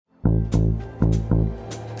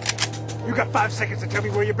got 5 seconds to tell me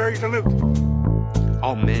where you buried the loot.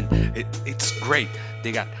 Oh man, it's great.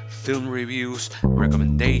 They got film reviews,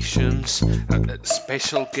 recommendations,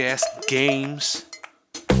 special guest games.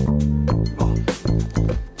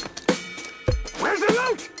 Where's the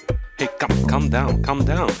loot? Hey, calm down.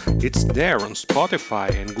 It's there on Spotify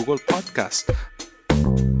and Google Podcast.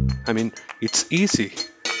 I mean, it's easy.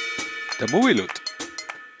 The Movie Loot.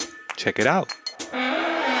 Check it out.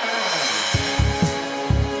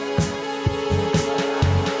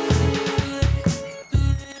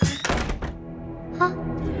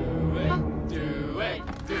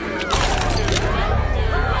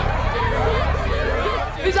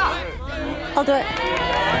 I'll do it.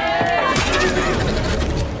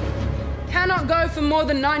 Cannot go for more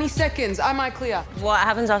than 90 seconds. I might clear. What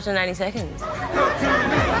happens after 90 seconds?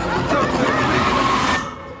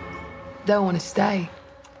 Don't want to stay.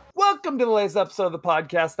 Welcome to the latest episode of the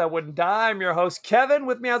podcast that wouldn't die. I'm your host, Kevin.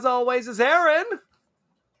 With me, as always, is Aaron.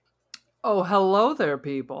 Oh, hello there,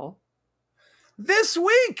 people. This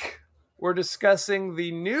week, we're discussing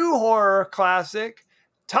the new horror classic,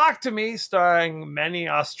 Talk to Me, starring many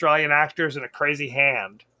Australian actors and a crazy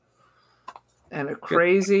hand. And a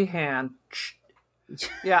crazy hand.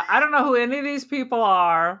 Yeah, I don't know who any of these people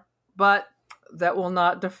are, but that will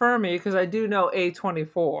not defer me because I do know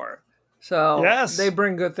A24. So yes, they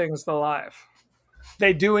bring good things to life.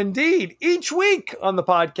 They do indeed. Each week on the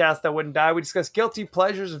podcast that wouldn't die, we discuss guilty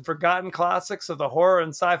pleasures and forgotten classics of the horror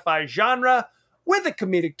and sci-fi genre with a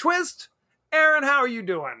comedic twist. Aaron, how are you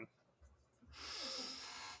doing?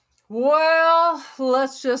 Well,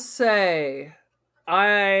 let's just say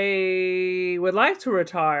I would like to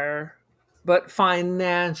retire, but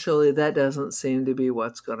financially that doesn't seem to be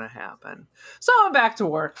what's going to happen. So I'm back to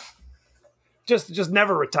work. Just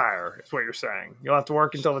never retire, is what you're saying. You'll have to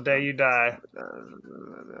work until the day you die.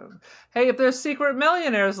 Hey, if there's secret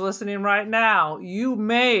millionaires listening right now, you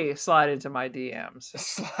may slide into my DMs.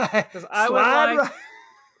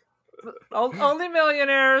 Only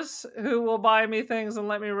millionaires who will buy me things and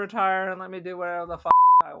let me retire and let me do whatever the fuck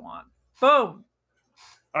I want. Boom.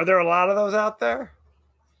 Are there a lot of those out there?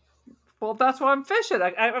 Well, that's why I'm fishing.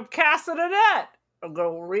 I'm casting a net. I'm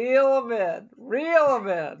going to reel them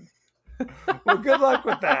in. Well, good luck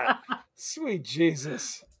with that. Sweet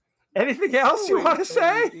Jesus. Anything else you want to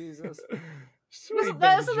say? Jesus. Isn't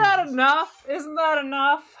that enough? Isn't that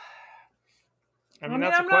enough? I mean,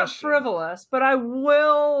 that's I'm a not question. frivolous, but I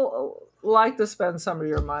will like to spend some of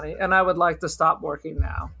your money, and I would like to stop working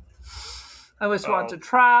now. I just want to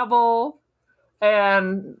travel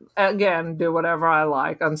and, again, do whatever I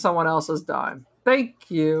like on someone else's dime.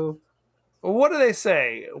 Thank you. Well, what do they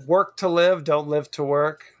say? Work to live, don't live to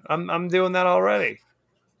work. I'm doing that already.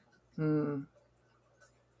 There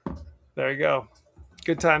you go.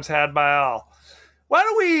 Good times had by all. Why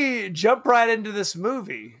don't we jump right into this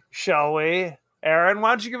movie, shall we? Aaron, why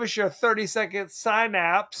don't you give us your 30-second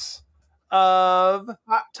synapse of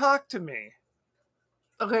Talk to Me?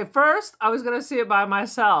 Okay, first, I was going to see it by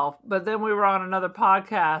myself, but then we were on another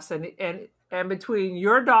podcast, and between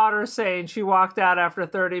your daughter saying she walked out after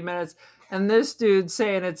 30 minutes and this dude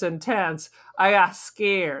saying it's intense, I got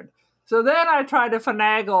scared. So then I tried to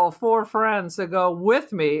finagle 4 friends to go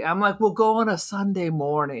with me. I'm like, we'll go on a Sunday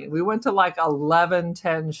morning. We went to like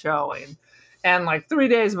 11:10 showing. And like 3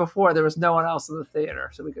 days before, there was no one else in the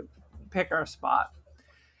theater, so we could pick our spot.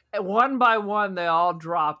 And one by one, they all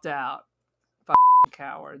dropped out.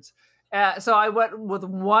 Cowards. So I went with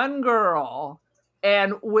one girl,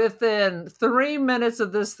 and within 3 minutes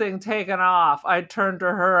of this thing taking off, I turned to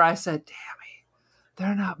her. I said, "Dammy,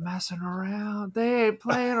 they're not messing around. They ain't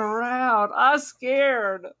playing around." I was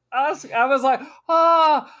scared. I was like,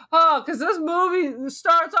 because this movie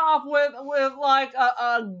starts off with like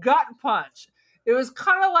a gut punch. It was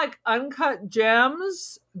kind of like Uncut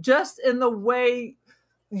Gems, just in the way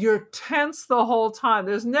you're tense the whole time.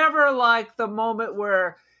 There's never like the moment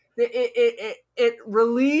where it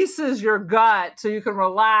releases your gut so you can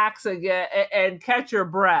relax again and catch your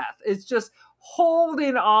breath. It's just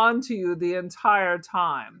holding on to you the entire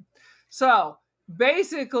time. So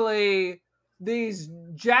basically, these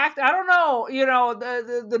jacked, I don't know,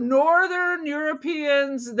 the Northern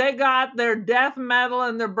Europeans, they got their death metal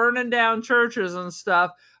and they're burning down churches and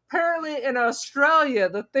stuff. Apparently in Australia,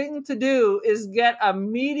 the thing to do is get a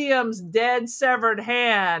medium's dead severed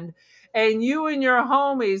hand, and you and your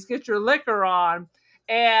homies get your liquor on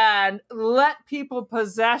and let people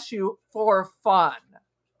possess you for fun.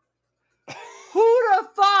 Who'd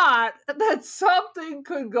have thought that something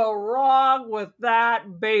could go wrong with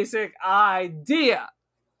that basic idea?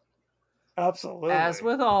 Absolutely. As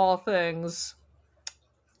with all things,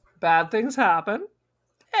 bad things happen.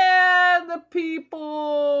 And And the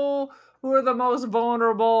people who are the most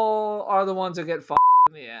vulnerable are the ones who get fucked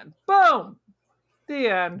in the end. Boom. The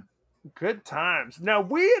end. Good times. Now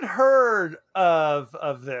we had heard of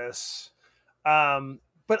this,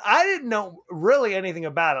 but I didn't know really anything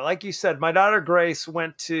about it. Like you said, my daughter Grace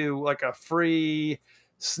went to like a free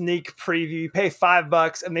sneak preview. You pay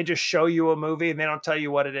 $5 and they just show you a movie and they don't tell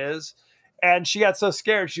you what it is. And she got so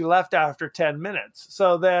scared she left after 10 minutes.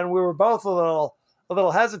 So then we were both a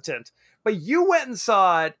little hesitant. But you went and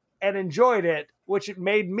saw it and enjoyed it, which it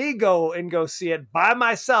made me go see it by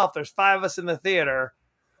myself. There's 5 of us in the theater.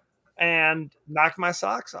 And knocked my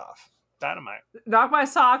socks off. Dynamite. Knocked my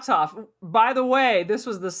socks off. By the way, this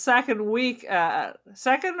was the second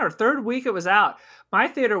or third week it was out. My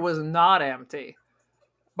theater was not empty.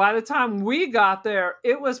 By the time we got there,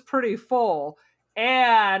 it was pretty full.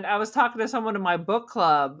 And I was talking to someone in my book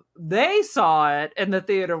club. They saw it and the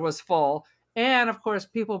theater was full. And of course,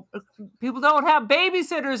 people don't have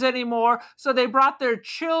babysitters anymore. So they brought their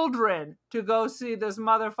children to go see this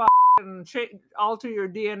motherfucker. And alter your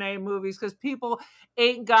DNA movies because people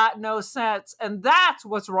ain't got no sense, and that's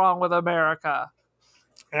what's wrong with America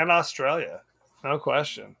and Australia, no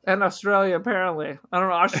question. And Australia, apparently. I don't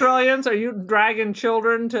know. Australians, are you dragging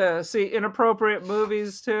children to see inappropriate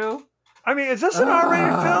movies too? I mean, is this an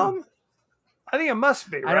R-rated film? I think it must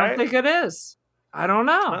be. Right? I don't think it is. I don't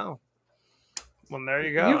know. Oh. Well, there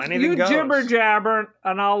you go. You jibber jabber,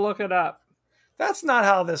 and I'll look it up. That's not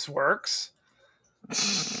how this works.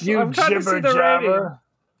 You I'm trying to see the jibber jabber. rating.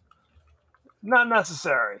 Not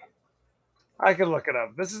necessary. I can look it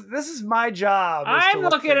up. This is my job. I'm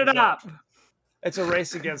looking it up. It's a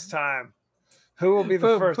race against time. Who will be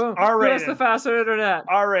the first? Boom. R-rated. Yes, the faster internet.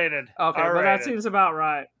 R-rated. Okay, R-rated. well that seems about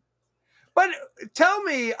right. But tell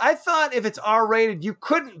me, I thought if it's R-rated, you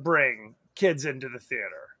couldn't bring kids into the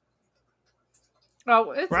theater.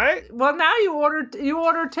 Oh, it's, right. Well, now you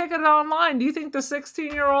order ticket online. Do you think the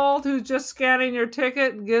 16-year-old who's just scanning your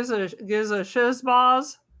ticket gives a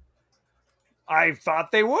shizbaz? I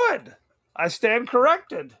thought they would. I stand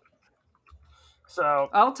corrected. So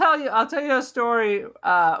I'll tell you a story.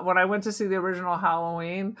 When I went to see the original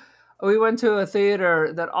Halloween, we went to a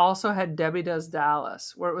theater that also had Debbie Does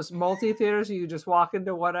Dallas, where it was multi-theater, so you just walk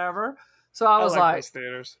into whatever. So I was like those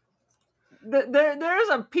theaters. There's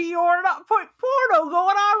a porno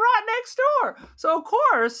going on right next door. So of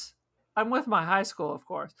course, I'm with my high school, of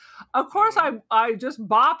course. Of course, I just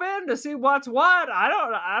bop in to see what's what.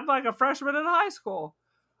 I'm like a freshman in high school.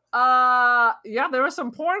 Yeah, there was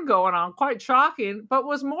some porn going on, quite shocking. But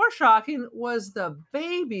what's more shocking was the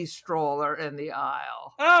baby stroller in the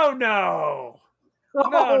aisle. Oh no!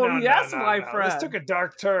 Oh yes, my friend. This took a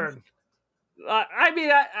dark turn. I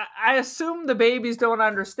mean, I assume the babies don't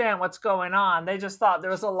understand what's going on. They just thought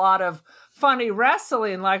there was a lot of funny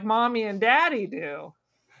wrestling like mommy and daddy do.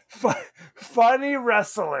 Funny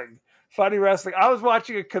wrestling. I was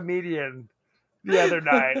watching a comedian the other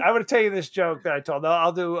night. I'm going to tell you this joke that I told.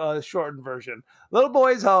 I'll do a shortened version. Little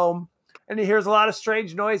boy's home, and he hears a lot of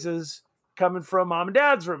strange noises coming from mom and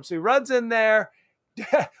dad's room. So he runs in there.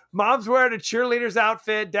 Mom's wearing a cheerleader's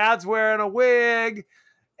outfit. Dad's wearing a wig.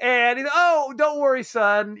 And he's, oh, don't worry,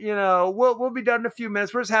 son. You know, we'll be done in a few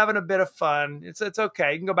minutes. We're just having a bit of fun. It's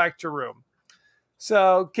okay. You can go back to your room.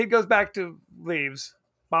 So kid goes back to leaves.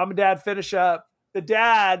 Mom and dad finish up. The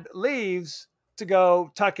dad leaves to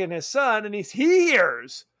go tuck in his son, and he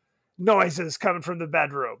hears noises coming from the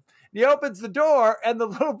bedroom. And he opens the door, and the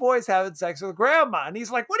little boy's having sex with grandma. And he's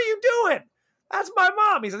like, "What are you doing?" "That's my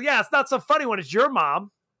mom." He says, "Yeah, it's not so funny when it's your mom."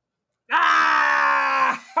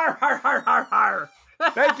 Ah! Har, har, har, har, har.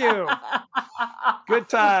 Thank you. Good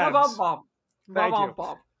times. Thank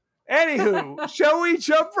you. Anywho, shall we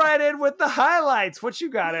jump right in with the highlights? What you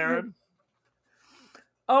got, Aaron?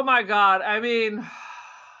 Oh my God. I mean,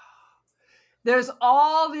 there's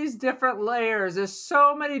all these different layers. There's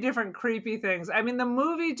so many different creepy things. I mean, the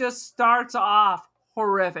movie just starts off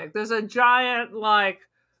horrific. There's a giant, like,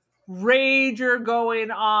 rager going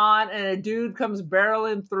on, and a dude comes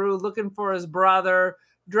barreling through looking for his brother.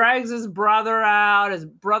 Drags his brother out. His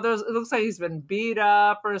brother's, it looks like he's been beat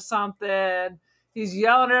up or something. He's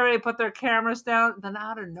yelling at everybody to put their cameras down. Then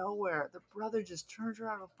out of nowhere, the brother just turns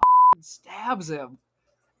around and stabs him.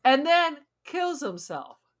 And then kills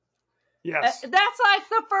himself. Yes. That's like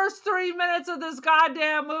the first 3 minutes of this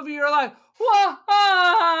goddamn movie. You're like,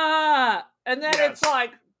 whoa! And then it's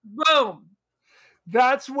like, boom.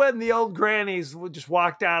 That's when the old grannies would just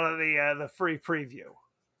walked out of the free preview.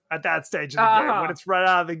 At that stage of the game, when it's right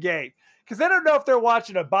out of the gate. Because they don't know if they're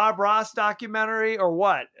watching a Bob Ross documentary or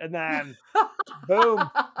what. And then,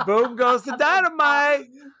 boom goes the dynamite.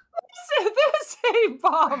 This ain't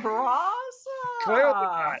Bob Ross. Clearly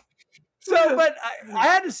not. So, but I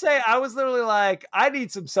had to say, I was literally like, I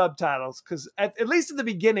need some subtitles because at least in the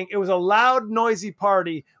beginning, it was a loud, noisy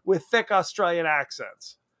party with thick Australian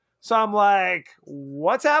accents. So I'm like,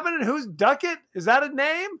 what's happening? Who's Duckett? Is that a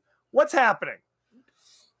name? What's happening?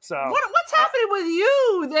 So what's happening with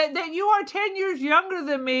you that you are 10 years younger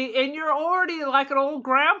than me and you're already like an old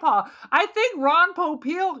grandpa? I think Ron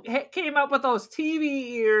Popeil came up with those TV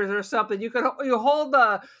ears or something. You hold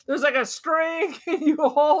there's like a string and you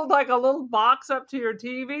hold like a little box up to your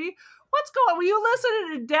TV. What's going on? Were you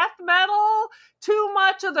listening to death metal? Too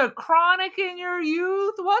much of the Chronic in your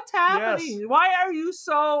youth? What's happening? Yes. Why are you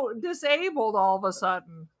so disabled all of a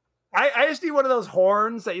sudden? I just need one of those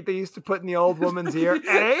horns that they used to put in the old woman's ear.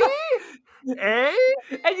 Eh? Eh?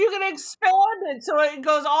 And you can expand it so it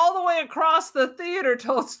goes all the way across the theater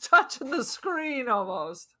till it's touching the screen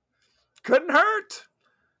almost. Couldn't hurt.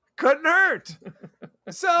 Couldn't hurt.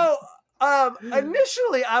 So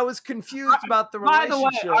initially I was confused about the relationship. By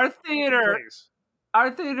the way,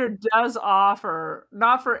 our theater does offer,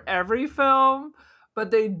 not for every film,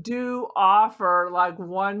 but they do offer like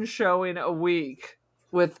one showing a week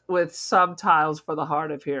with subtitles for the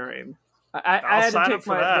hard of hearing. I had to take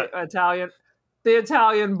my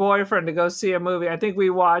Italian boyfriend to go see a movie. I think we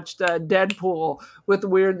watched Deadpool with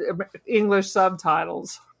weird English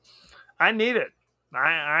subtitles. I need it.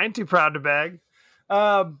 I ain't too proud to beg.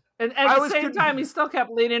 And at the same time, he still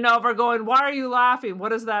kept leaning over, going, "Why are you laughing? What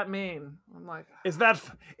does that mean?" I'm like, "Is that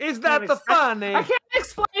the fun?" I can't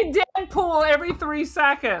explain Deadpool every 3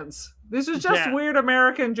 seconds. This is just weird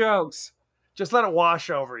American jokes. Just let it wash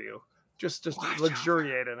over you. Just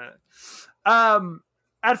luxuriate in it.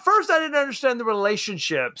 At first, I didn't understand the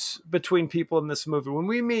relationships between people in this movie. When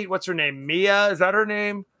we meet, what's her name? Mia? Is that her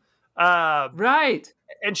name? Right.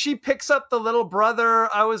 And she picks up the little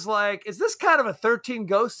brother. I was like, is this kind of a 13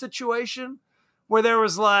 Ghosts situation? Where there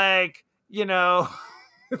was like, you know,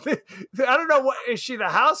 I don't know, what is she the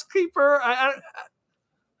housekeeper?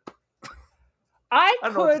 I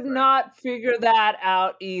could not figure that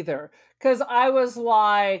out either. Because I was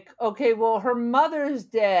like, okay, well, her mother's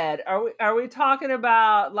dead. Are we talking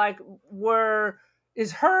about like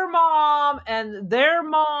is her mom and their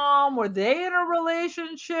mom, were they in a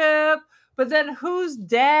relationship? But then who's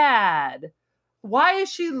dad? Why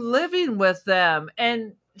is she living with them?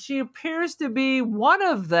 And she appears to be one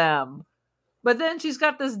of them. But then she's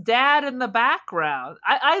got this dad in the background.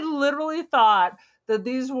 I literally thought that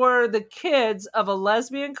these were the kids of a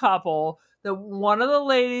lesbian couple, that one of the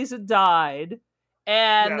ladies had died,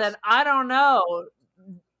 and then I don't know,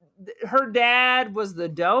 her dad was the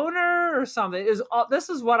donor or something. This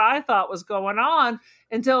is what I thought was going on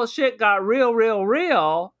until shit got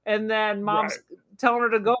real, and then mom's telling her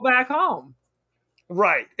to go back home.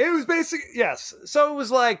 Right. It was basically, yes. So it was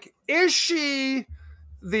like, is she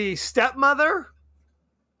the stepmother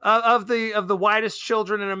of the whitest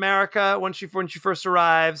children in America when she first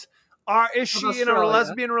arrives? Is she in a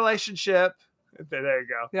lesbian relationship? There you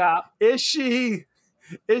go. Yeah. Is she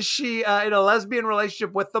in a lesbian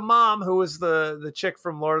relationship with the mom, who was the chick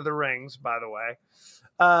from Lord of the Rings, by the way?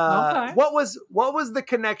 Okay. What was the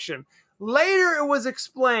connection? Later, it was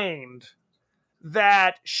explained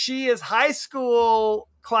that she is high school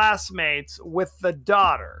classmates with the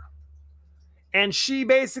daughter, and she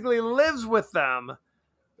basically lives with them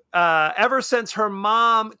ever since her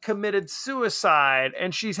mom committed suicide,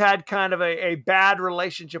 and she's had kind of a bad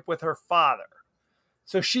relationship with her father.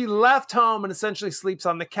 So she left home and essentially sleeps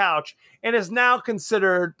on the couch and is now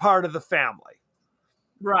considered part of the family.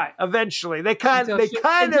 Right. Eventually,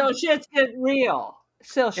 until shit's getting real.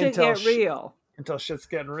 Until shit's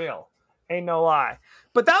getting real. Ain't no lie.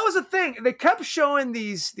 But that was the thing. They kept showing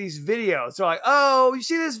these videos. They're like, "Oh, you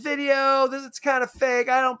see this video? It's kind of fake.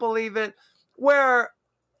 I don't believe it." Where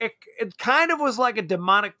it kind of was like a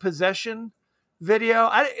demonic possession video.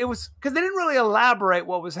 It was because they didn't really elaborate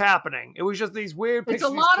what was happening. It was just these weird pictures. It's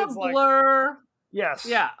a lot of blur. Yes.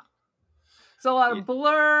 Yeah. It's a lot of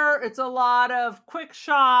blur. It's a lot of quick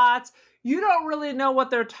shots. You don't really know what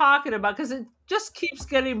they're talking about because it just keeps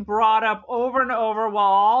getting brought up over and over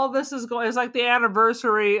while all this is going. It's like the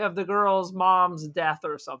anniversary of the girl's mom's death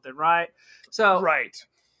or something, right? So right.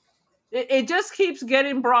 It just keeps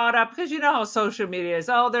getting brought up because you know how social media is.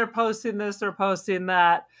 Oh, they're posting this, they're posting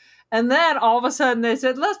that. And then all of a sudden they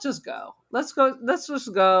said, let's just go. Let's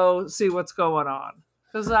just go see what's going on.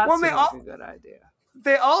 Because that's a good idea.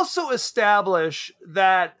 They also establish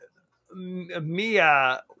that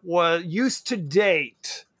Mia used to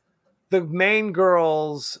date the main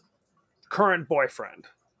girl's current boyfriend.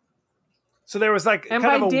 So there was like and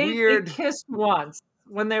kind by of a date, weird they kissed once.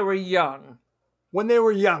 when they were young. When they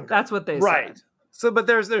were younger. That's what they right. said. So, but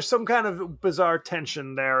there's some kind of bizarre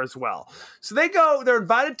tension there as well. So they're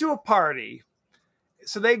invited to a party.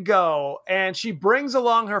 So they go, and she brings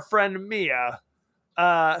along her friend Mia,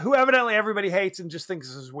 who evidently everybody hates and just thinks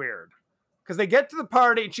this is weird. Because they get to the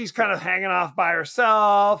party and she's kind of hanging off by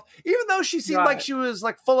herself, even though she seemed like she was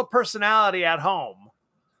like full of personality at home.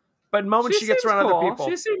 But the moment she gets around other people,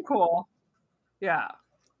 she seemed cool. Yeah,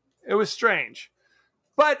 it was strange.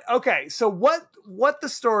 But okay, so what the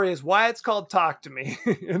story is, why it's called Talk to Me,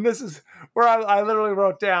 and this is where I literally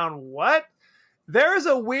wrote down what there is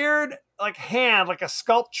a weird like hand, like a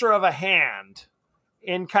sculpture of a hand,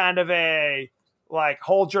 in kind of a like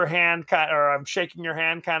hold your hand kind, or I'm shaking your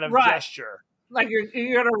hand kind of gesture. Like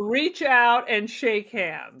you're gonna reach out and shake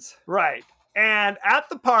hands. Right. And at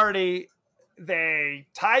the party, they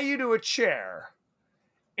tie you to a chair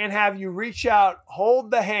and have you reach out,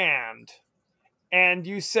 hold the hand, and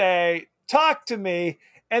you say, talk to me.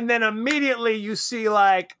 And then immediately you see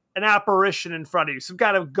like an apparition in front of you. Some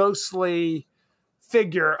kind of ghostly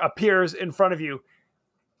figure appears in front of you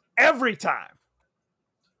every time.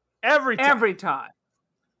 Every time.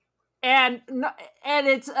 And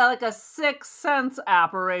it's like a Sixth Sense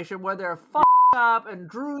apparition where they're up and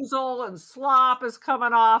droozle and slop is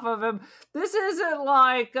coming off of him. This isn't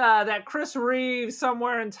like that Chris Reeves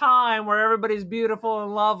Somewhere in Time where everybody's beautiful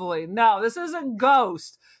and lovely. No, this isn't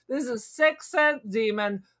Ghost. This is Sixth Sense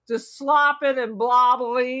demon just slopping and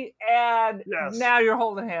blobbly, and now you're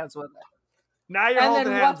holding hands with it. Now you're holding hands.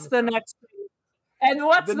 And then what's the next thing? And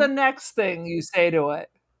what's the next thing you say to it?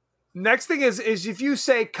 Next thing is if you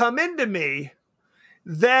say, come into me,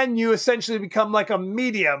 then you essentially become like a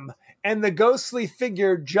medium, and the ghostly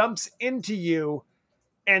figure jumps into you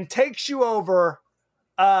and takes you over.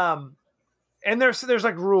 And there's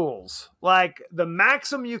like rules. Like the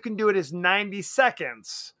maximum you can do it is 90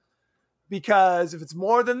 seconds. Because if it's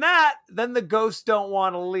more than that, then the ghosts don't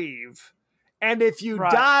want to leave. And if you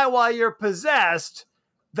die while you're possessed,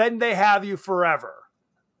 then they have you forever.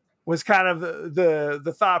 Was kind of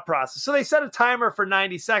the thought process. So they set a timer for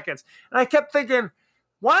 90 seconds. And I kept thinking,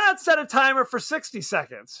 why not set a timer for 60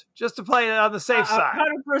 seconds? Just to play it on the safe side.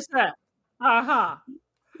 100%. Uh-huh.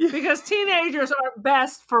 Because teenagers are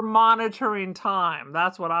best for monitoring time.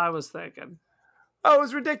 That's what I was thinking. Oh, it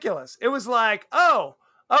was ridiculous. It was like, oh,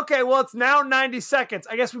 okay, well, it's now 90 seconds.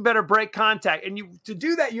 I guess we better break contact. And to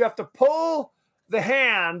do that, you have to pull the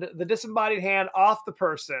hand, the disembodied hand, off the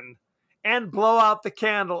person and blow out the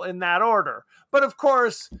candle in that order. But of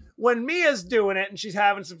course, when Mia's doing it and she's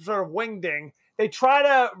having some sort of wingding, they try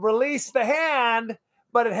to release the hand,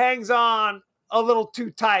 but it hangs on a little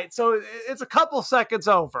too tight. So it's a couple seconds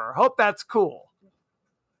over. Hope that's cool.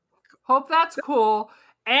 Hope that's cool.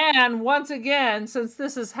 And once again, since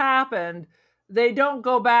this has happened, they don't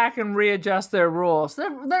go back and readjust their rules.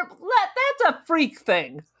 That's a freak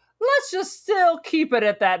thing. Let's just still keep it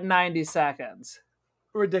at that 90 seconds.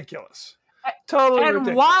 Ridiculous. Totally ridiculous.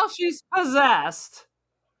 And while she's possessed,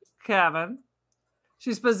 Kevin,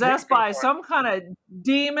 she's possessed by some kind of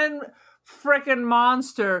demon frickin'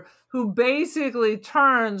 monster who basically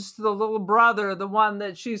turns to the little brother, the one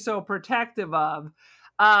that she's so protective of,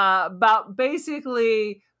 about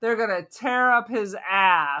basically they're going to tear up his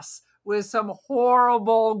ass with some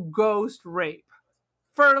horrible ghost rape.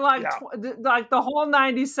 For like the whole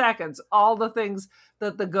 90 seconds, all the things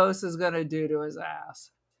that the ghost is going to do to his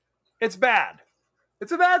ass. It's bad.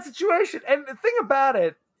 It's a bad situation. And the thing about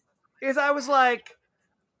it is I was like,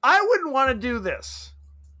 I wouldn't want to do this.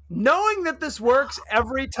 Knowing that this works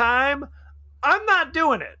every time, I'm not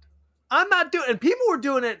doing it. And people were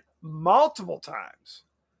doing it multiple times.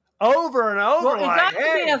 Over and over. Well, it got to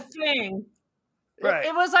be a thing. Right.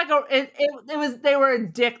 It was like they were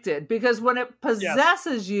addicted, because when it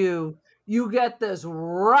possesses you, you get this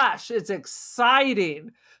rush. It's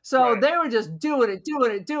exciting. So they were just doing it.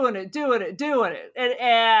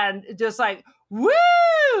 And just like, woo!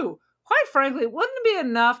 Quite frankly, wouldn't it be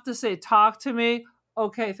enough to say, talk to me?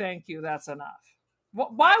 Okay, thank you. That's enough.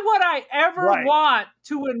 Why would I ever want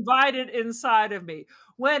to invite it inside of me?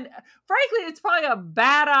 When, frankly, it's probably a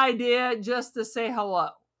bad idea just to say hello.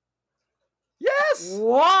 Yes.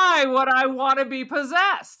 Why would I want to be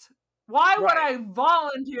possessed? Why would I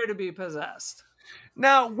volunteer to be possessed?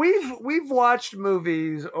 Now, we've watched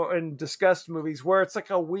movies and discussed movies where it's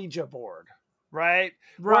like a Ouija board, right?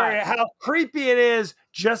 Where how creepy it is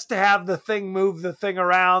just to have the thing move the thing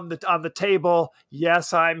around on the table.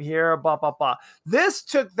 Yes, I'm here, blah, blah, blah. This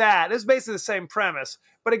took that. It's basically the same premise,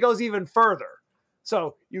 but it goes even further.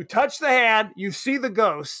 So you touch the hand, you see the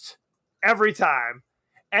ghost every time,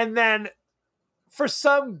 and then for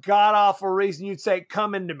some god-awful reason you'd say,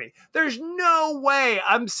 come into me. There's no way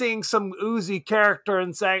I'm seeing some oozy character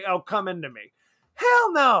and saying, oh, come into me.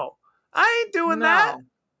 Hell no. I ain't doing that.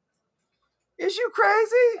 Is you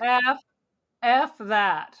crazy? F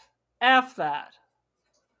that. F that.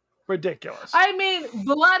 Ridiculous. I mean,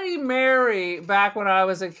 Bloody Mary back when I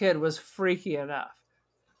was a kid was freaky enough.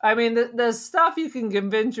 I mean, the stuff you can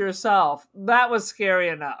convince yourself, that was scary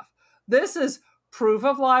enough. This is proof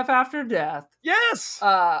of life after death. Yes.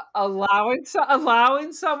 Allowing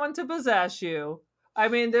someone to possess you. I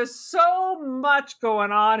mean, there's so much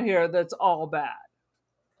going on here that's all bad.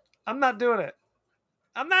 I'm not doing it.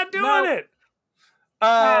 I'm not doing it.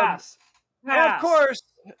 Pass. And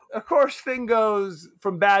of course, thing goes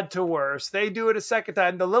from bad to worse. They do it a second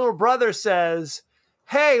time. The little brother says,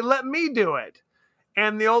 hey, let me do it.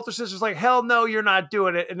 And the older sister's like, hell no, you're not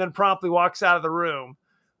doing it. And then promptly walks out of the room.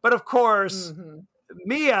 But of course,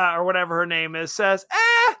 Mia, or whatever her name is, says,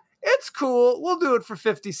 it's cool. We'll do it for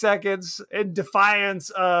 50 seconds in defiance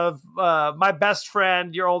of my best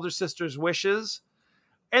friend, your older sister's wishes.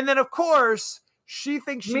 And then, of course, she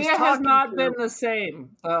thinks she's Mia has not been the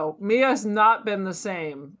same, though. Mia's not been the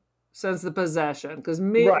same since the possession. Because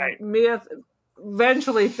Mia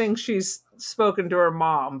eventually thinks she's spoken to her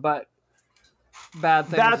mom, but bad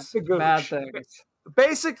things. That's the gooch. Bad things.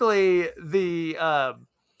 Basically, the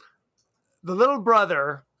little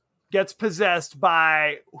brother gets possessed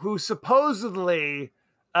by who supposedly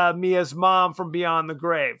Mia's mom from beyond the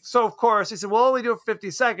grave. So, of course, he said, we'll only do it for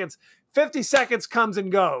 50 seconds. 50 seconds comes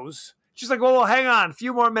and goes. She's like, well, hang on, a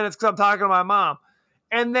few more minutes because I'm talking to my mom.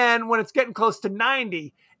 And then when it's getting close to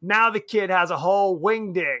 90, now the kid has a whole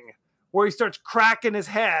wing-ding where he starts cracking his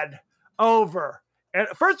head over. And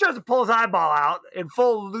first tries to pull his eyeball out in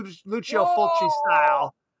full Lucio Fulci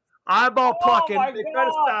style. Eyeball plucking. They try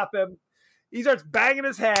to stop him. He starts banging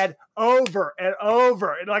his head over and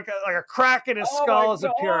over. And like a crack in his skull is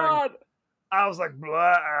appearing. I was like,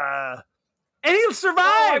 blah. And he survived.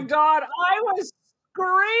 Oh, my God. I was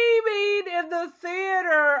screaming in the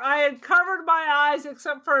theater. I had covered my eyes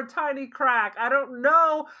except for a tiny crack. I don't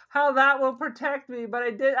know how that will protect me, but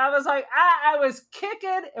I did. I was like, I was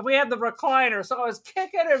kicking, and we had the recliner, so I was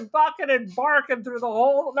kicking and bucking and barking through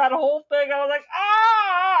that whole thing. I was like,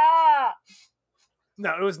 ah!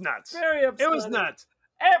 No, it was nuts. Very upsetting. It was nuts.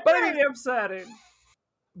 Very upsetting.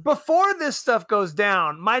 Before this stuff goes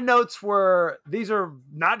down, my notes were, these are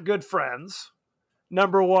not good friends.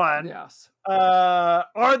 Number one. Yes.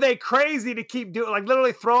 Are they crazy to keep doing, like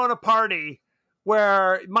literally throwing a party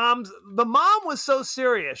where the mom was so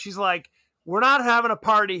serious. She's like, we're not having a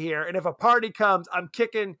party here. And if a party comes, I'm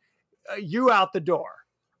kicking you out the door.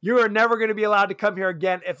 You are never going to be allowed to come here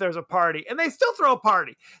again if there's a party. And they still throw a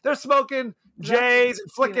party. They're smoking J's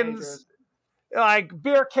and flicking like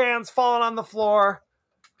beer cans falling on the floor.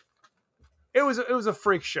 It was a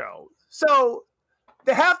freak show. So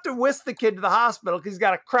they have to whisk the kid to the hospital because he's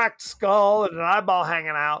got a cracked skull and an eyeball hanging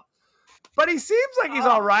out. But he seems like he's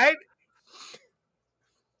all right.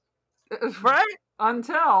 Right?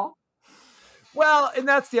 Until. Well, and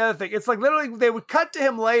that's the other thing. It's like literally they would cut to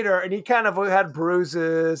him later and he kind of had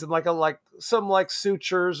bruises and like some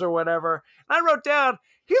sutures or whatever. And I wrote down,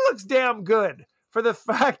 he looks damn good for the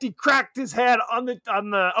fact he cracked his head on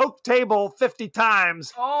the oak table 50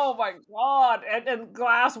 times. Oh my God. And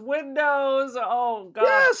glass windows. Oh God.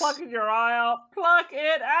 Yes. Plucking your eye out. Pluck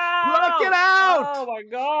it out. Pluck it out. Oh my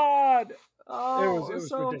God. Oh, it was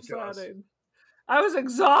so ridiculous. upsetting.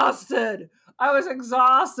 I was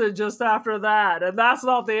exhausted just after that. And that's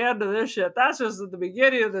not the end of this shit. That's just at the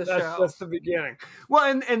beginning of this show. That's the beginning. Well,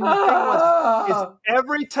 and the thing was, is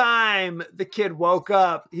every time the kid woke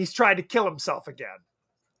up, he's tried to kill himself again.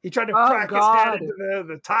 He tried to crack his head into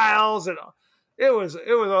the tiles, and it was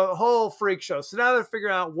a whole freak show. So now they're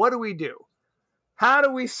figuring out, what do we do? How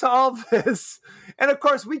do we solve this? And of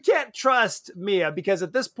course, we can't trust Mia because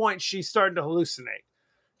at this point she's starting to hallucinate.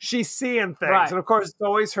 She's seeing things, right. And of course, it's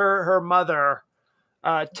always her mother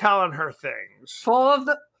telling her things. Full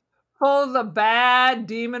of the bad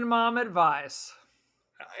demon mom advice.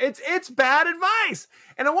 It's bad advice.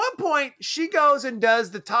 And at one point, she goes and does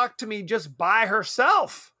the talk to me just by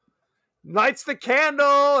herself. Lights the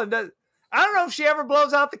candle and I don't know if she ever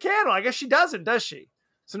blows out the candle. I guess she doesn't, does she?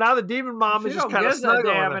 So now the demon mom is just kind of snuggling. She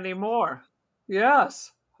don't give a damn anymore.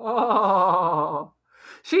 Yes. Oh.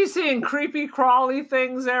 She's seeing creepy crawly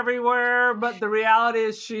things everywhere, but the reality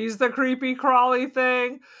is she's the creepy crawly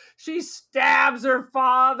thing. She stabs her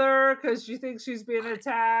father because she thinks she's being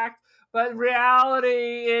attacked, but in reality,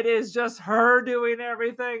 it is just her doing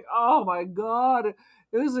everything. Oh my God,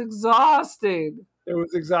 it was exhausting. It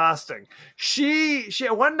was exhausting. She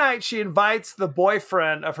one night she invites the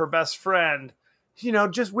boyfriend of her best friend.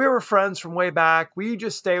 Just we were friends from way back. Will you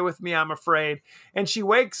just stay with me? I'm afraid. And she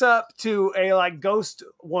wakes up to a ghost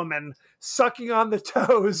woman sucking on the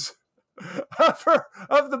toes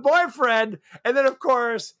of the boyfriend, and then of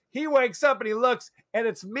course he wakes up and he looks, and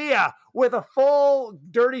it's Mia with a full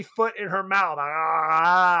dirty foot in her mouth.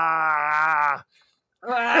 I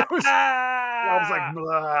was like,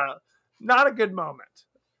 blah. Not a good moment,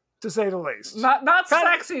 to say the least. Not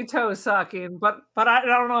sexy toe sucking, but I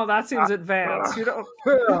don't know. That seems advanced. You don't.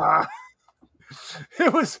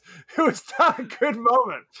 It was not a good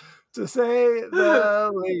moment, to say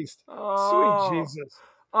the least. Oh. Sweet Jesus.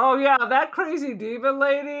 Oh yeah, that crazy diva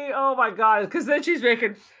lady. Oh my God, because then she's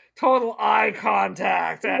making total eye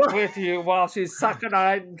contact with you while she's sucking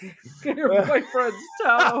on your boyfriend's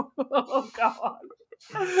toe. Oh God.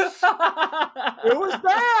 It was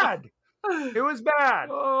bad. It was bad.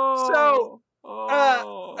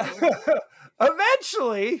 Oh.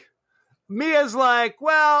 Eventually, Mia's like,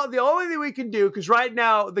 well, the only thing we can do, because right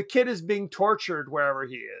now the kid is being tortured wherever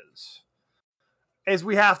he is I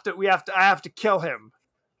have to kill him.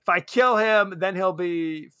 If I kill him, then he'll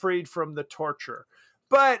be freed from the torture.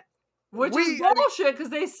 But which is bullshit, because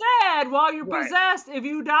they said while you're possessed, if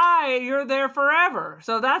you die, you're there forever.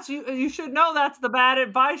 So that's you should know that's the bad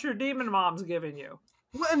advice your demon mom's giving you.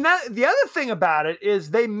 Well, and the other thing about it is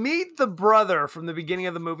they meet the brother from the beginning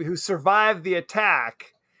of the movie who survived the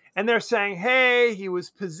attack, and they're saying, hey, he was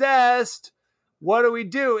possessed. What do we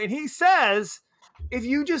do? And he says, if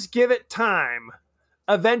you just give it time,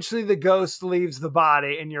 eventually the ghost leaves the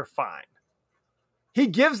body and you're fine. He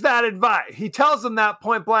gives that advice. He tells them that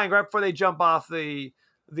point blank right before they jump off the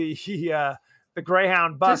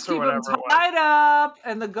Greyhound bus or whatever. Just keep them tied up,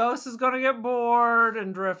 and the ghost is going to get bored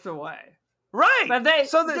and drift away. Right. But they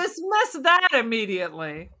dismissed that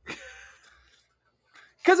immediately.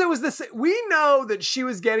 Because it was this, we know that she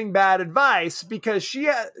was getting bad advice because she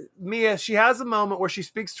has a moment where she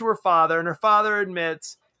speaks to her father, and her father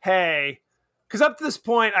admits, hey, because up to this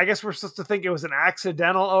point, I guess we're supposed to think it was an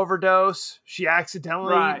accidental overdose. She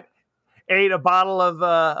accidentally ate a bottle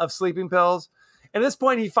of sleeping pills. At this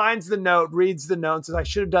point, he finds the note, reads the note, and says, I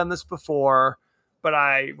should have done this before, but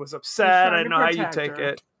I was upset. I didn't know how you take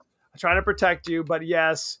it. I'm trying to protect you, but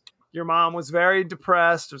yes, your mom was very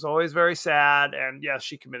depressed, was always very sad, and yes,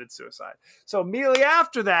 she committed suicide. So immediately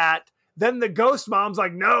after that, then the ghost mom's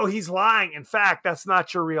like, no, he's lying. In fact, that's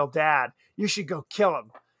not your real dad. You should go kill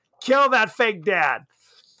him. Kill that fake dad.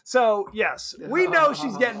 So yes, we know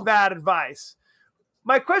she's getting bad advice.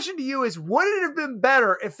 My question to you is, would it have been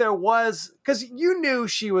better if there was, because you knew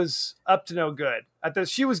she was up to no good.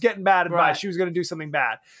 She was getting bad advice. Right. She was going to do something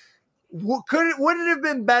bad. Would it have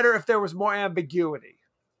been better if there was more ambiguity?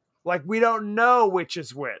 Like, we don't know which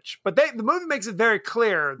is which. But the movie makes it very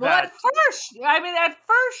clear that... Well, at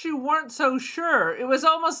first you weren't so sure. It was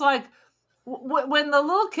almost like when the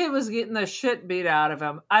little kid was getting the shit beat out of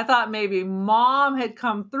him, I thought maybe mom had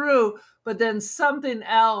come through, but then something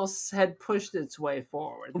else had pushed its way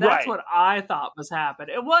forward. That's what I thought was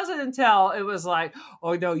happening. It wasn't until it was like,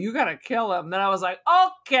 oh no, you gotta kill him. Then I was like,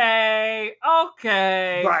 okay.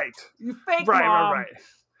 Right. You fake mom. Right.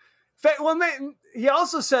 Well, he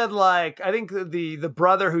also said, like, I think the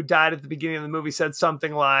brother who died at the beginning of the movie said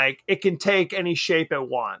something like, it can take any shape it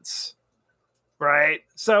wants. Right?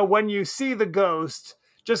 So when you see the ghost,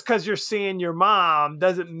 just because you're seeing your mom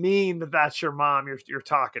doesn't mean that that's your mom you're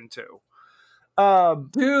talking to.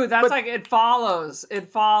 Dude, that's like, it follows.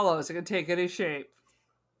 It can take any shape.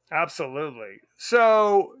 Absolutely.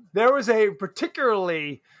 So there was a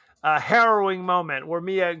particularly harrowing moment where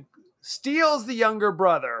Mia steals the younger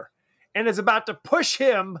brother and is about to push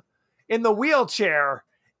him in the wheelchair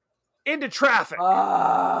into traffic.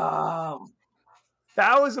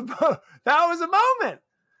 That was a moment.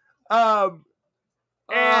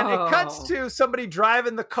 And it cuts to somebody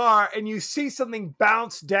driving the car, and you see something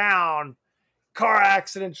bounce down, car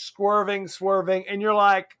accident, swerving, and you're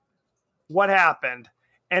like, what happened?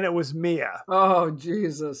 And it was Mia. Oh,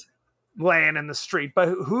 Jesus. Laying in the street.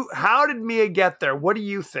 But how did Mia get there? What do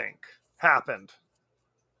you think happened?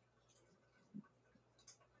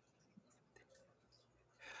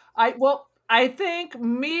 I think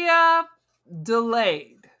Mia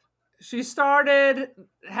delayed. She started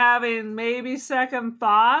having maybe second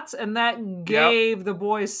thoughts, and that gave the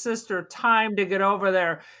boy's sister time to get over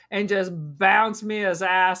there and just bounce Mia's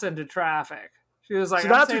ass into traffic. She was like, so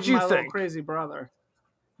that's what you think. Little crazy brother.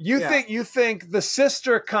 You think the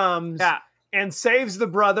sister comes and saves the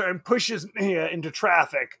brother and pushes Mia into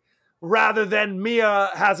traffic, rather than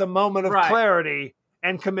Mia has a moment of clarity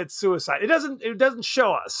and commits suicide. It doesn't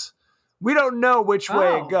show us. We don't know which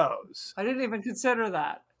way it goes. I didn't even consider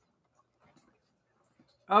that.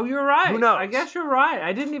 Oh, you're right. Who knows? I guess you're right.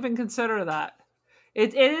 I didn't even consider that.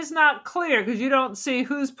 It is not clear because you don't see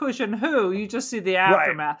who's pushing who. You just see the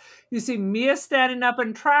aftermath. Right. You see Mia standing up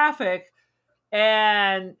in traffic,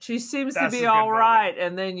 and she seems to be all right.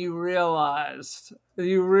 And then you realize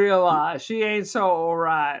she ain't so all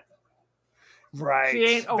right. Right. She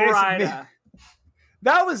ain't all right.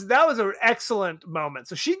 That was an excellent moment.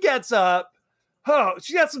 So she gets up. Oh,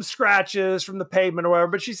 she got some scratches from the pavement or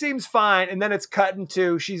whatever, but she seems fine. And then it's cut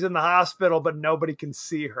into she's in the hospital, but nobody can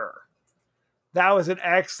see her. That was an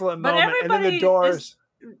excellent moment. And then the doors.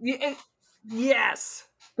 Yes.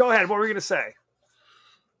 Go ahead. What were you going to say?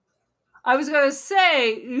 I was going to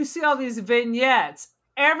say, you see all these vignettes.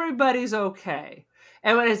 Everybody's okay.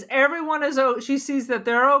 And when everyone is, she sees that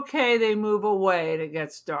they're okay, they move away and it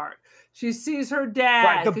gets dark. She sees her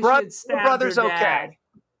dad. Right. The brother's okay.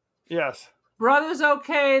 Yes. Brother's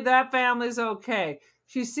okay. That family's okay.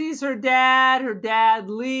 She sees her dad. Her dad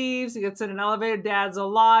leaves. He gets in an elevator. Dad's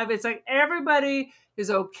alive. It's like everybody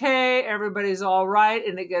is okay. Everybody's all right.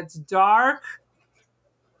 And it gets dark.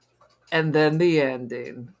 And then the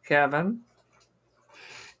ending. Kevin?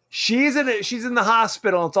 She's in the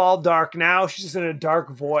hospital. It's all dark now. She's just in a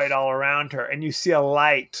dark void all around her. And you see a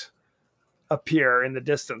light appear in the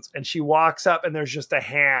distance. And she walks up and there's just a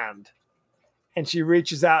hand. And she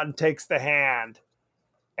reaches out and takes the hand.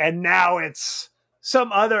 And now it's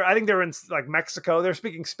some other, I think they're in like Mexico. They're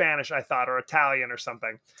speaking Spanish, I thought, or Italian or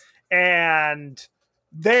something. And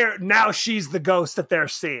now she's the ghost that they're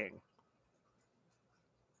seeing.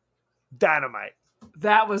 Dynamite.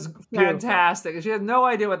 That was fantastic. Beautiful. She has no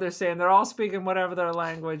idea what they're saying. They're all speaking whatever their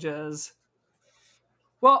language is.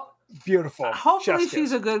 Well, beautiful. Hopefully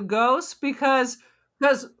she's a good ghost because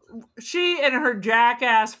she and her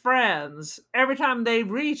jackass friends, every time they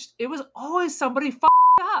reached, it was always somebody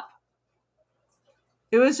f***ed up.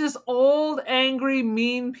 It was just old, angry,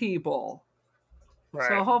 mean people. Right.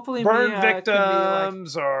 So hopefully burn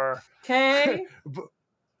victims or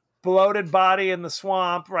bloated body in the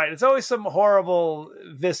swamp. Right. It's always some horrible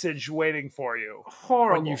visage waiting for you.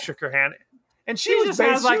 Horrible. When you shook her hand. And she just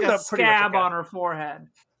has like a scab on her forehead.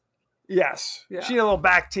 Yes. Yeah. She had a little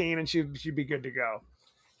Bactine and she'd be good to go.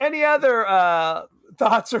 Any other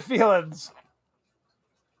thoughts or feelings?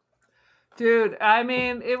 Dude, I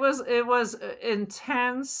mean, it was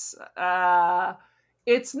intense.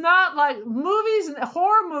 It's not like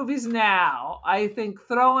horror movies now, I think,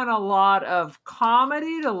 throw in a lot of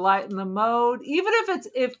comedy to lighten the mode. Even if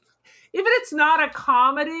it's not a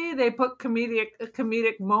comedy, they put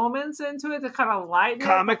comedic moments into it to kind of lighten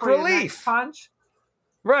comic relief punch.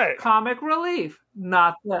 Right. Comic relief.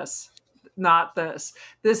 Not this.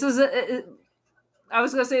 This is I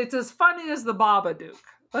was going to say it's as funny as The Babadook.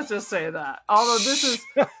 Let's just say that. Although The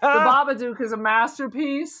Babadook is a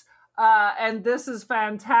masterpiece, and this is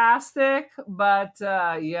fantastic, but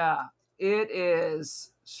yeah, it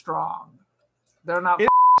is strong. They're not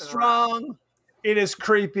strong. Around. It is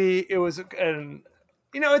creepy. It was,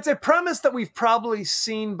 it's a premise that we've probably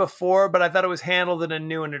seen before, but I thought it was handled in a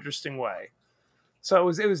new and interesting way. So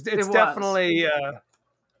it's definitely.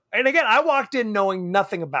 And again, I walked in knowing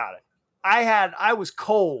nothing about it. I was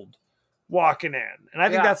cold walking in, and I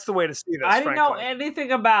think that's the way to see this. I didn't know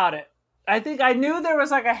anything about it. I think I knew there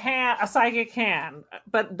was like a psychic hand,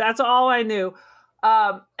 but that's all I knew.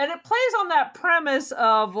 And it plays on that premise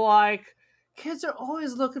of like kids are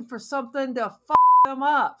always looking for something to f them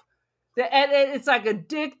up, and it's like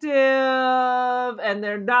addictive, and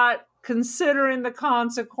they're not considering the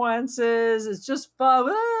consequences. It's just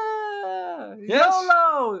fun.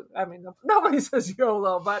 YOLO. I mean, nobody says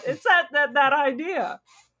YOLO, but it's that idea.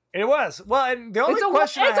 It was. Well, and the only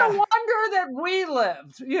question it's a wonder that we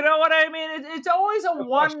lived. You know what I mean? It's always a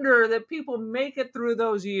wonder that people make it through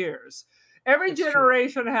those years. Every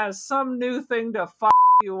generation has some new thing to f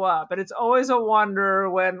you up, and it's always a wonder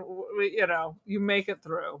when you make it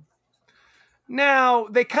through. Now,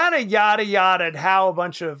 they kind of yada-yada'd how a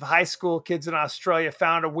bunch of high school kids in Australia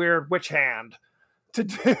found a weird witch hand.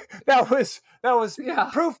 That was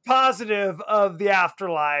proof positive of the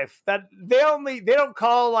afterlife. That they don't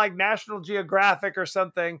call like National Geographic or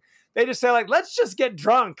something. They just say like, let's just get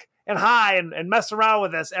drunk and high and mess around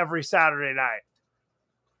with this every Saturday night.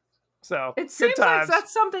 So it seems like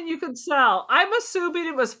that's something you could sell. I'm assuming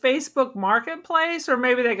it was Facebook Marketplace, or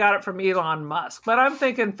maybe they got it from Elon Musk. But I'm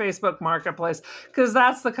thinking Facebook Marketplace because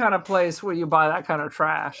that's the kind of place where you buy that kind of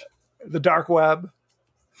trash. The dark web.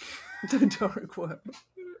 The dark web.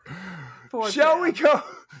 Shall we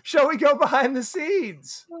go behind the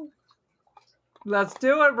scenes? Let's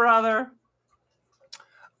do it, brother.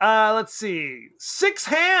 Let's see. 6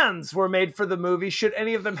 hands were made for the movie. Should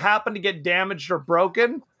any of them happen to get damaged or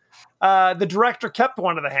broken, the director kept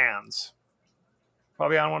one of the hands.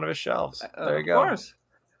 Probably on one of his shelves. There you go. Of course.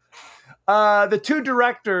 The 2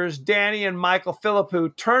 directors, Danny and Michael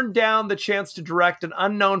Philippou, turned down the chance to direct an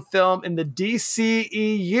unknown film in the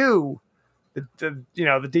DCEU, the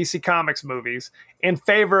DC Comics movies, in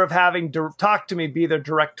favor of having Talk to Me be their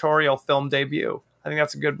directorial film debut. I think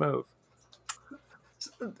that's a good move.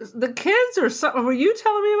 The kids or something. Were you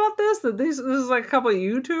telling me about this? That this is like a couple of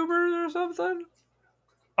YouTubers or something?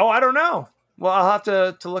 Oh, I don't know. Well, I'll have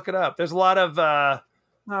to look it up. There's a lot of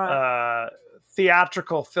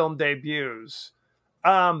theatrical film debuts.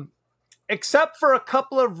 Except for a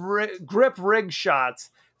couple of grip rig shots,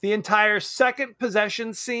 the entire second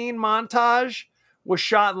possession scene montage was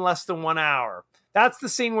shot in less than 1 hour. That's the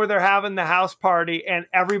scene where they're having the house party and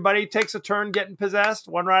everybody takes a turn getting possessed,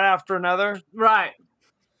 one right after another. Right.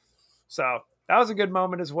 So that was a good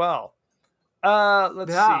moment as well.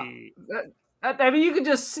 Let's see. I mean, you could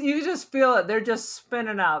just feel it. They're just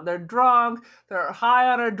spinning out. They're drunk. They're high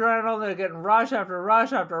on adrenaline. They're getting rush after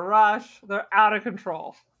rush after rush. They're out of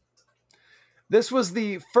control. This was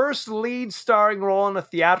the first lead starring role in a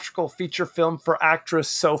theatrical feature film for actress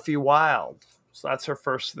Sophie Wilde. So that's her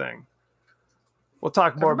first thing. We'll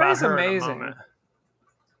talk more about her in a moment.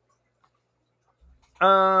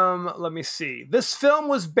 Let me see. This film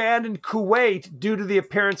was banned in Kuwait due to the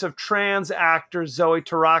appearance of trans actor Zoe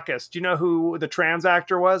Tarakis. Do you know who the trans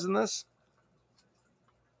actor was in this?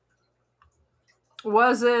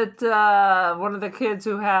 Was it one of the kids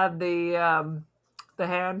who had the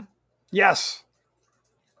hand? Yes.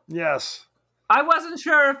 Yes. I wasn't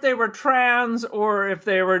sure if they were trans or if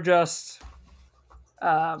they were just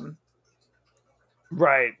right.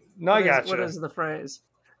 No, I got you. What is the phrase?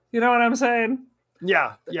 You know what I'm saying?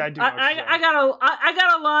 Yeah, I do. I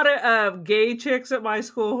got a lot of gay chicks at my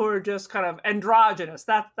school who are just kind of androgynous.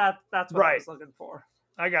 That's what I was looking for.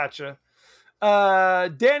 I gotcha.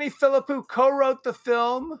 Danny Philippou co-wrote the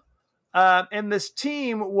film, and this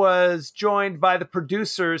team was joined by the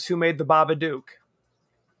producers who made the Babadook.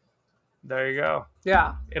 There you go.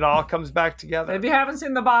 Yeah, it all comes back together. If you haven't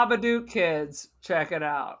seen the Babadook, kids, check it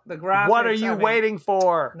out. The graphics. What are you waiting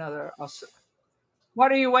for?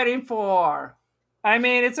 What are you waiting for? I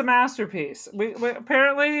mean, it's a masterpiece.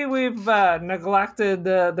 Apparently we've neglected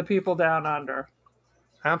the people down under.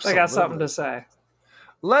 Absolutely. I got something to say.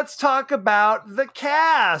 Let's talk about the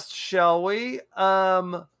cast, shall we?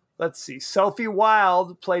 Let's see. Sophie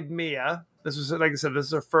Wilde played Mia. This was, like I said, this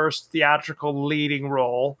is her first theatrical leading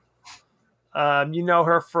role. You know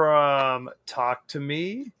her from Talk to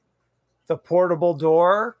Me, The Portable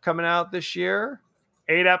Door, coming out this year.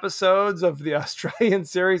 8 episodes of the Australian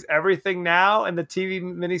series Everything Now and the TV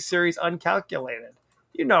miniseries Uncalculated.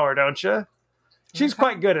 You know her, don't you? She's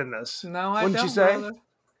quite good in this. No, I Wouldn't don't, you say? brother.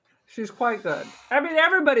 She's quite good. I mean,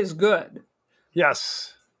 everybody's good.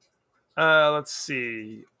 Yes. Let's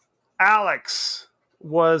see. Alex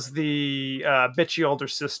was the bitchy older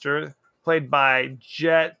sister, played by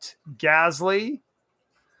Jet Gasly.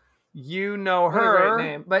 You know her. What a great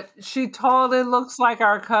name. But she totally looks like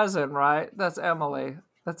our cousin, right? That's Emily.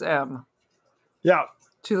 That's Em. Yeah.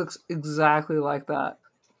 She looks exactly like that.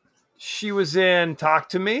 She was in Talk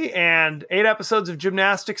to Me and 8 episodes of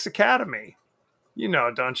Gymnastics Academy. You know,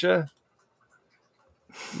 don't you?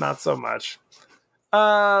 Not so much.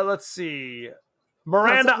 Let's see.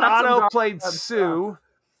 Miranda Otto played Sue,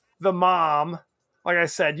 the mom. Like I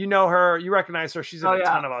said, you know her. You recognize her. She's in a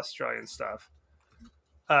ton of Australian stuff.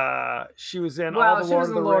 She was in all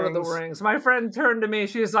the Lord of the Rings. My friend turned to me.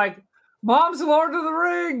 She was like, "Mom's Lord of the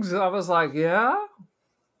Rings." I was like, "Yeah."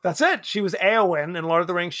 That's it. She was Éowyn in Lord of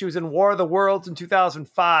the Rings. She was in War of the Worlds in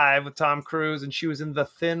 2005 with Tom Cruise, and she was in The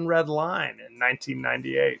Thin Red Line in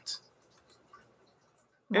 1998.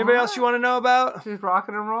 Anybody else you want to know about? She's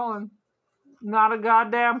rocking and rolling. Not a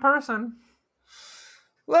goddamn person.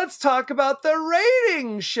 Let's talk about the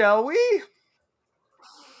ratings, shall we?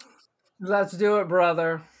 Let's do it,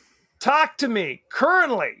 brother. Talk to Me.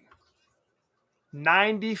 Currently,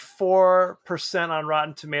 94% on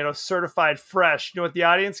Rotten Tomatoes, certified fresh. You know what the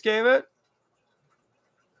audience gave it?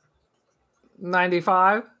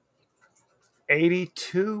 95?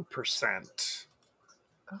 82%.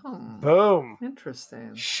 Oh, boom.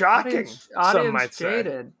 Interesting. Shocking, some might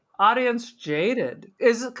jaded. say. Audience jaded.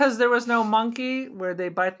 Is it because there was no monkey where they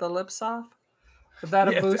bite the lips off? Is that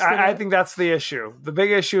a boost? I think that's the issue. The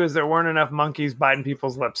big issue is there weren't enough monkeys biting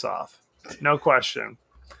people's lips off. No question.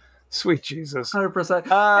 Sweet Jesus. 100%. And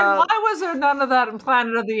why was there none of that in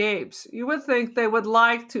Planet of the Apes? You would think they would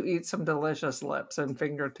like to eat some delicious lips and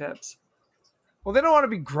fingertips. Well, they don't want to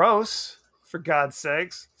be gross, for God's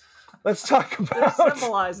sakes. Let's talk about... They're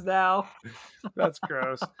civilized now. That's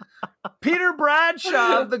gross. Peter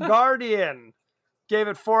Bradshaw of The Guardian gave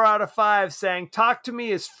it 4 out of 5, saying, Talk to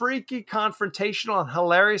Me is freaky, confrontational, and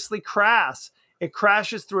hilariously crass. It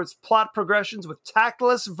crashes through its plot progressions with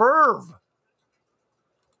tactless verve.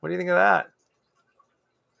 What do you think of that?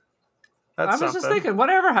 That's I was just thinking,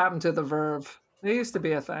 whatever happened to the verve? It used to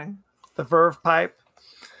be a thing. The verve pipe.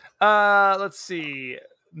 Let's see.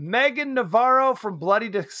 Megan Navarro from Bloody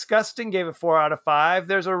Disgusting gave it 4 out of 5.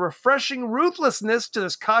 There's a refreshing ruthlessness to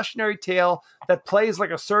this cautionary tale that plays like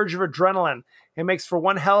a surge of adrenaline. It makes for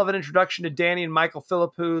one hell of an introduction to Danny and Michael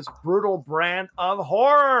Philippous's brutal brand of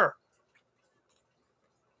horror.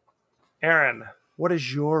 Aaron, what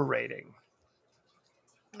is your rating?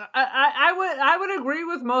 I would agree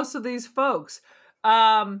with most of these folks.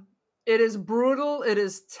 It is brutal. It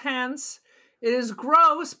is tense. It is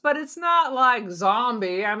gross, but it's not like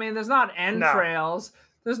zombie. I mean, there's not entrails.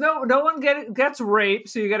 There's no one gets raped,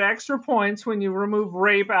 so you get extra points when you remove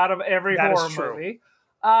rape out of every horror movie.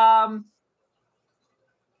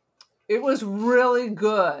 It was really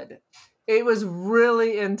good. It was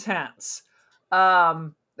really intense.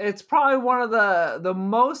 It's probably one of the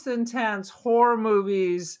most intense horror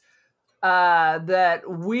movies that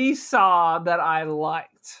we saw that I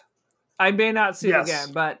liked. I may not see it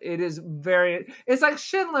again, but it is it's like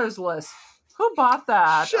Schindler's List. Who bought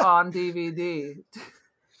that on DVD?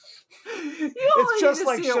 It's just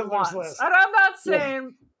like Schindler's List. And I'm not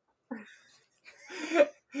saying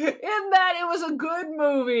in that it was a good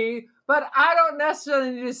movie, but I don't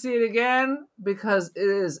necessarily need to see it again because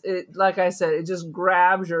like I said, it just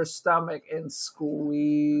grabs your stomach and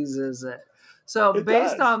squeezes it. So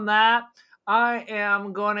based on that, I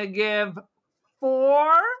am going to give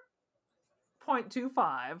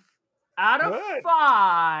 4.25 out of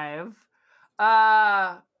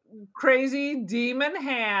 5 crazy demon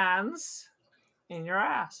hands in your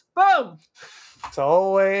ass. Boom! It's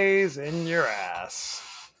always in your ass.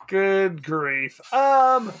 Good grief.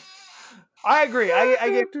 I agree. I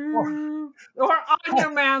get or on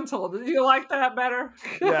your mantle. Did you like that better?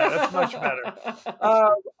 Yeah, that's much better.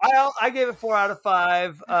 I gave it 4 out of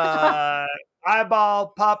 5.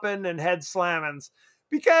 Eyeball popping and head slamming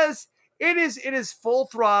because it is full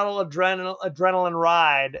throttle adrenaline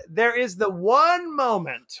ride. There is the one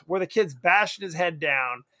moment where the kid's bashing his head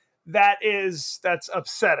down that's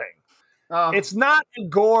upsetting. It's not a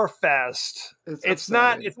gore fest. It's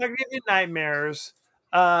not giving you nightmares.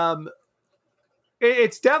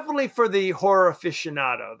 It's definitely for the horror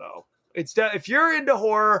aficionado, though. If you're into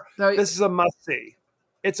horror, this is a must see.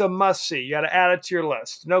 It's a must see. You got to add it to your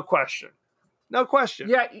list. No question. No question.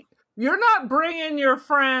 Yeah, you're not bringing your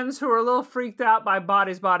friends who are a little freaked out by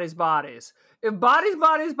Bodies. If Bodies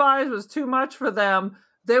was too much for them,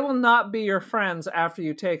 they will not be your friends after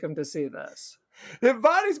you take them to see this. If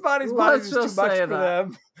Bodies is too much for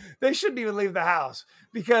them, they shouldn't even leave the house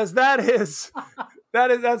because that's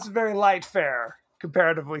very light fare,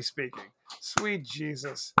 comparatively speaking. Sweet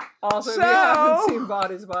Jesus. Also, if you haven't seen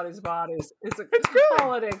Bodies, it's a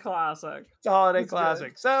holiday classic. It's a holiday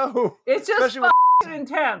classic. Good. So it's just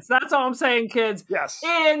intense. That's all I'm saying, kids. Yes.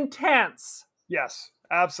 Intense. Yes.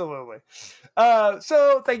 Absolutely.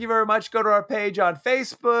 So thank you very much. Go to our page on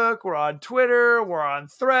Facebook. We're on Twitter. We're on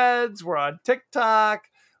Threads. We're on TikTok.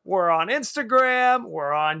 We're on Instagram.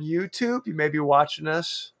 We're on YouTube. You may be watching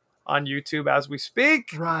us on YouTube as we speak.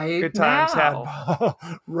 Right. Good times now. had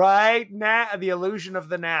right now. The illusion of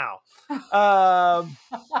the now.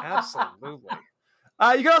 Absolutely.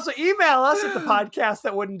 You can also email us at the podcast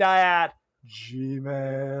that wouldn't die at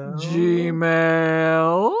Gmail.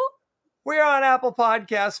 We're on Apple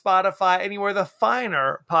Podcasts, Spotify, anywhere the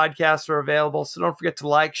finer podcasts are available. So don't forget to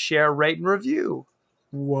like, share, rate, and review.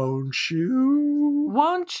 Won't you?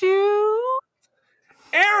 Won't you?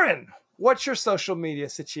 Aaron, what's your social media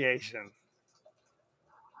situation?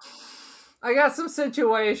 I got some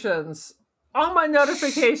situations. All my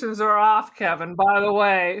notifications are off, Kevin, by the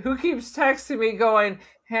way. Who keeps texting me going,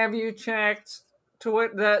 have you checked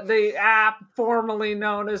the app formerly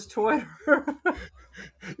known as Twitter?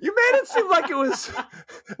 You made it seem like it was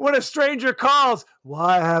when a stranger calls,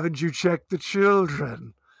 why haven't you checked the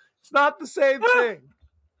children? It's not the same thing.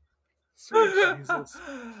 Sweet Jesus.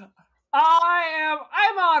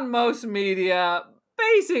 I'm on most media.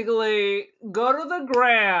 Basically, go to the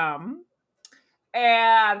gram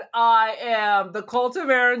And I am the Cult of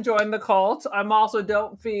Aaron. Join the cult. I'm also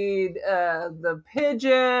Don't Feed the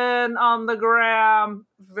Pigeon on the gram.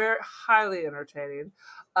 Very highly entertaining.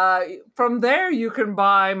 From there, you can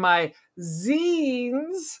buy my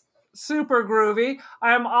zines. Super groovy.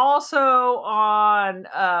 I am also on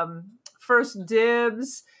First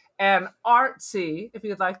Dibs and Artsy. If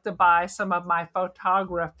you'd like to buy some of my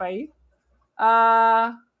photography,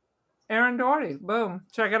 Aaron Doherty. Boom.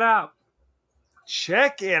 Check it out.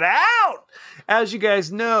 Check it out. As you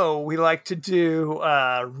guys know, we like to do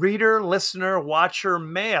reader, listener, watcher,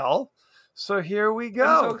 mail. So here we go.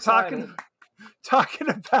 I'm so excited. Talking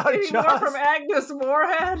about Any more from Agnes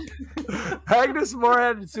Moorehead? Agnes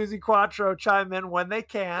Moorehead and Susie Quattro chime in when they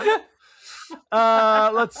can.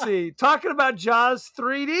 Let's see. Talking about Jaws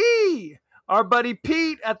 3D. Our buddy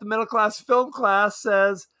Pete at the Middle Class Film Class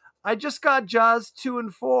says, I just got Jaws 2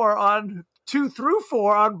 through 4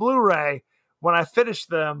 on Blu-ray. When I finish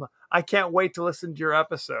them, I can't wait to listen to your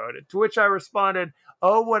episode. To which I responded,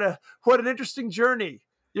 oh, what an interesting journey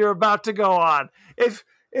you're about to go on. If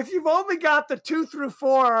you've only got the 2 through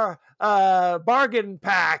 4 bargain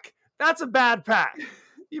pack, that's a bad pack.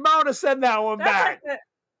 You might want to send that one back.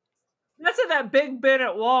 That's in that big bin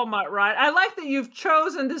at Walmart, right? I like that you've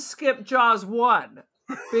chosen to skip Jaws 1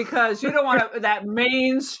 because you don't want that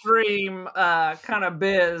mainstream kind of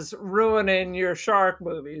biz ruining your shark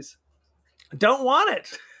movies. Don't want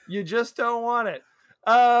it. You just don't want it.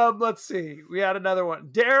 Let's see. We had another one.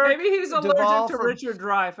 Derek. Maybe he's allergic to Richard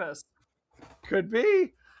Dreyfuss. Could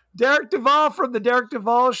be. Derek Duvall from the Derek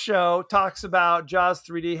Duvall Show talks about Jaws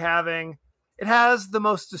 3D it has the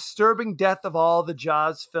most disturbing death of all the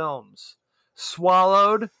Jaws films.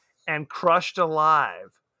 Swallowed and crushed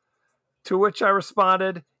alive. To which I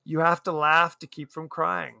responded, you have to laugh to keep from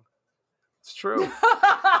crying. It's true.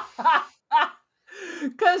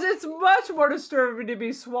 Because it's much more disturbing to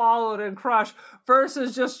be swallowed and crushed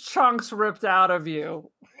versus just chunks ripped out of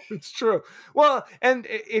you. It's true. Well, and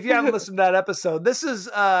if you haven't listened to that episode, this is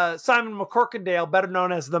Simon McCorkindale, better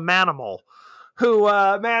known as the Manimal, who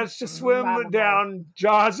managed to swim down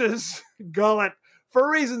Jaws' gullet for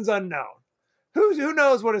reasons unknown. Who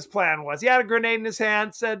knows what his plan was? He had a grenade in his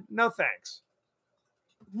hand, said, no thanks.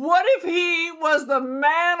 What if he was the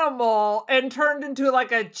Manimal and turned into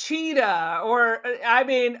like a cheetah or,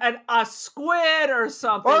 a squid or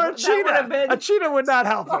something? Or a cheetah. A cheetah would not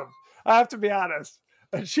help him. I have to be honest.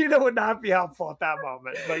 A cheetah would not be helpful at that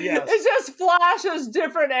moment, but yes. It just flashes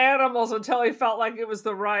different animals until he felt like it was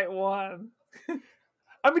the right one. Turn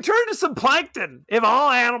into some plankton if all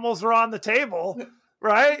animals are on the table,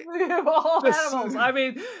 right? All animals.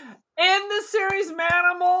 In the series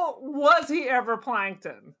Manimal, was he ever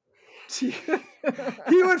plankton? He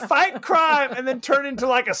would fight crime and then turn into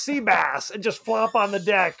like a sea bass and just flop on the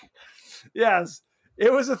deck. Yes,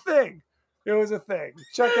 it was a thing.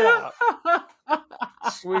 Check it out.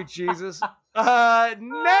 Sweet Jesus.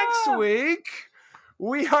 Next week,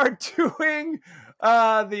 we are doing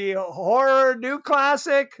the horror new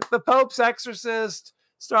classic, The Pope's Exorcist,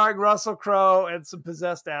 starring Russell Crowe and some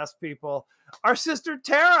possessed-ass people. Our sister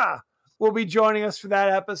Tara will be joining us for that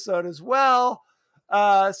episode as well.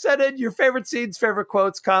 Send in your favorite scenes, favorite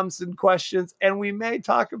quotes, comments, and questions, and we may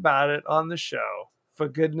talk about it on the show. For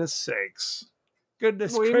goodness sakes.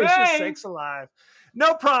 Goodness gracious sakes alive.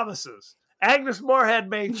 No promises. Agnes Moorehead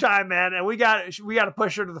may chime in, and we got to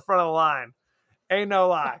push her to the front of the line. Ain't no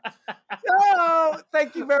lie. So,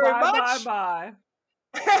 thank you very much. Bye.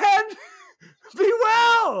 And be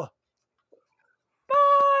well.